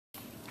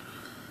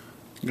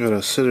Got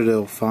a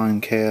Citadel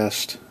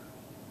Finecast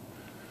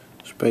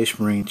Space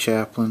Marine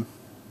Chaplain.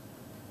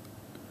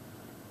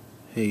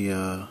 He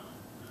got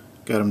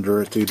him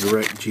through direct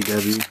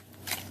GW.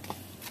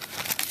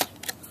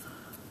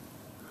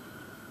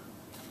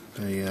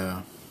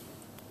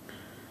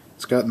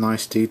 It's got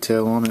nice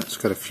detail on it. It's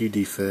got a few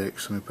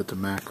defects. Let me put the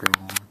macro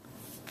on.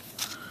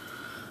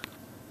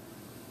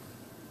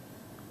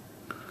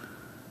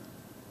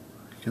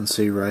 You can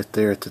see right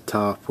there at the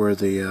top where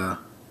the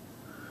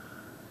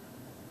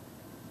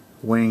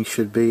wing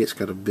should be. It's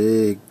got a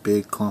big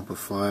clump of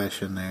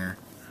flash in there.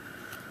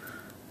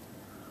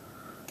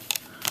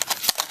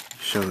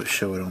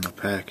 Show it on the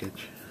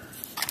package.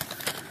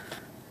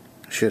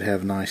 Should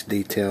have nice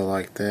detail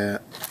like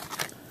that.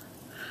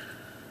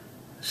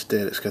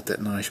 Instead, it's got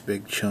that nice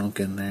big chunk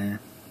in there.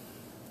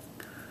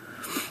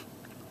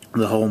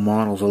 The whole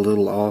model's a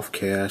little off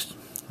cast,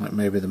 like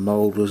maybe the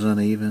mold was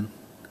uneven.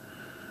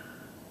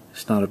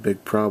 It's not a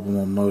big problem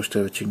on most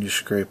of it. You can just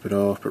scrape it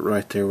off, but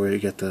right there where you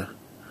get the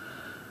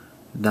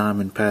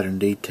diamond pattern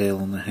detail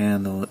on the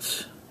handle,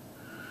 it's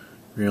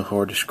real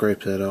hard to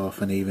scrape that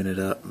off and even it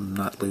up and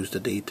not lose the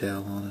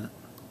detail on it.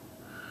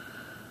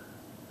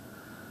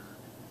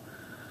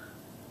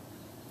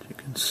 You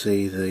can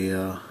see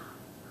the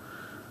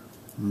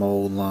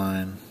mold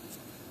line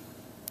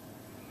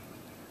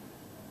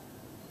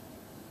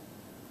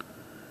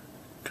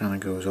kind of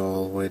goes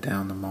all the way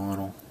down the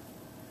model.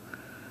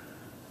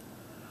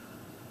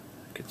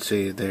 You can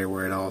see it there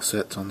where it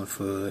offsets on the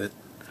foot.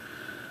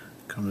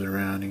 Comes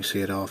around, you can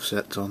see it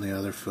offsets on the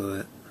other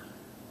foot.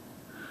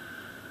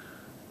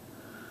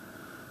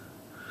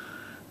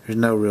 There's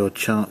no real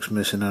chunks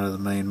missing out of the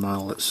main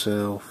model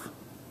itself.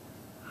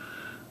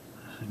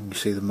 You can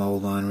see the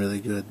mold line really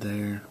good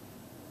there.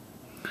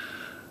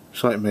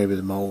 It's like maybe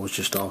the mold was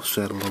just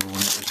offset a little when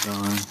it was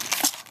done.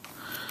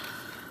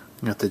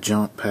 Got the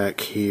jump pack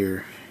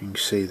here. You can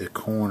see the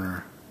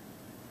corner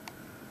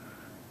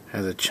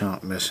has a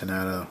chunk missing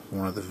out of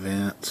one of the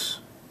vents.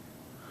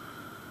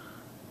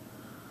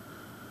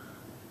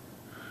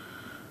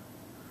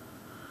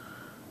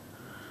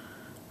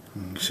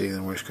 You can see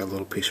then where it's got a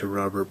little piece of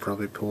rubber,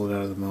 probably pulled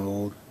out of the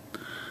mold.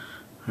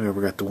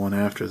 Whoever got the one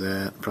after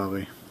that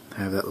probably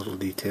have that little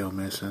detail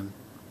missing.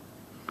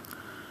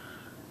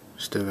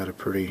 Still got a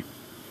pretty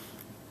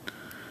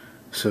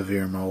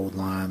severe mold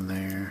line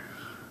there.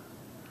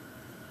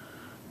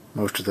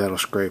 Most of that will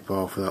scrape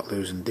off without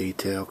losing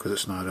detail because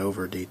it's not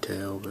over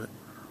detail, but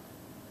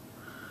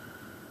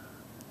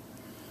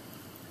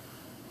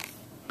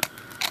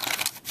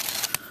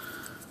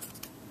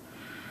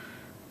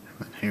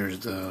and here's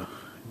the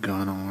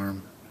gun arm.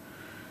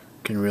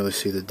 You can really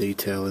see the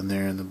detail in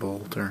there in the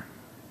bolter,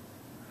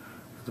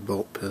 the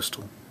bolt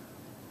pistol.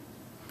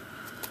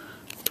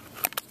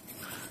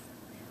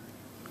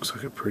 Looks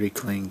like a pretty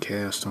clean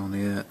cast on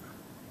it.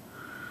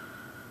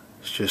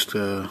 It's just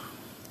right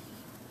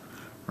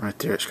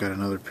there, it's got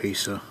another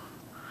piece of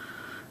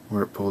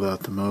where it pulled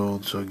out the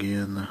mold, so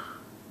again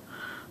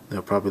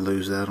they'll probably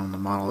lose that on the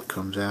model that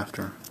comes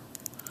after.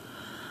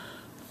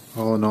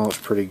 All in all, it's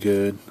pretty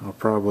good. I'll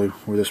probably,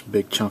 where this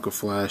big chunk of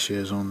flash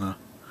is on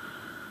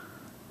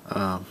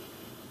the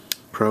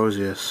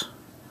Proteus,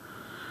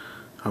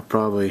 I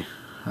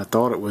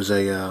thought it was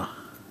a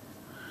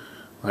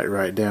like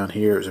right down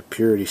here, it was a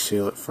purity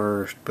seal at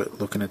first,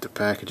 but looking at the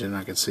packaging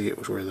I could see it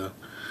was where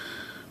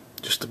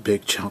just a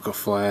big chunk of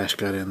flash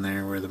got in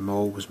there where the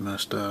mold was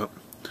messed up.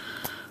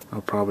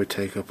 I'll probably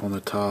take up on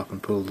the top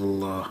and put a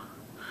little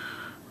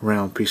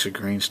round piece of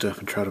green stuff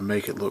and try to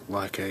make it look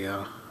like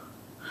a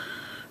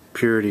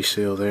purity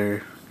seal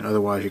there.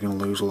 Otherwise you're going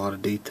to lose a lot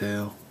of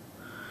detail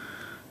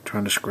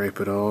trying to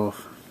scrape it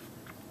off.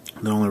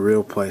 The only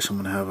real place I'm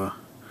going to have a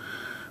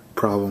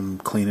problem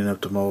cleaning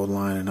up the mold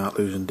line and not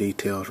losing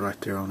details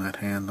right there on that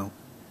handle.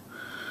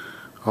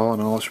 All in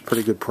all, it's a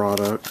pretty good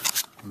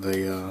product.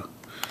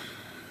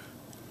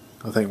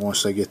 I think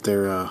once they get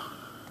their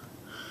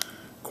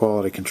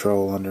quality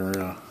control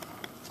under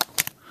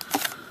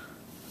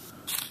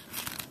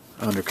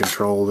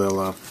control,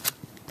 they'll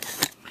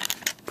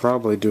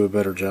probably do a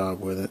better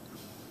job with it.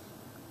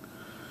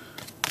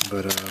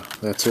 But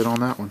that's it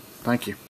on that one. Thank you.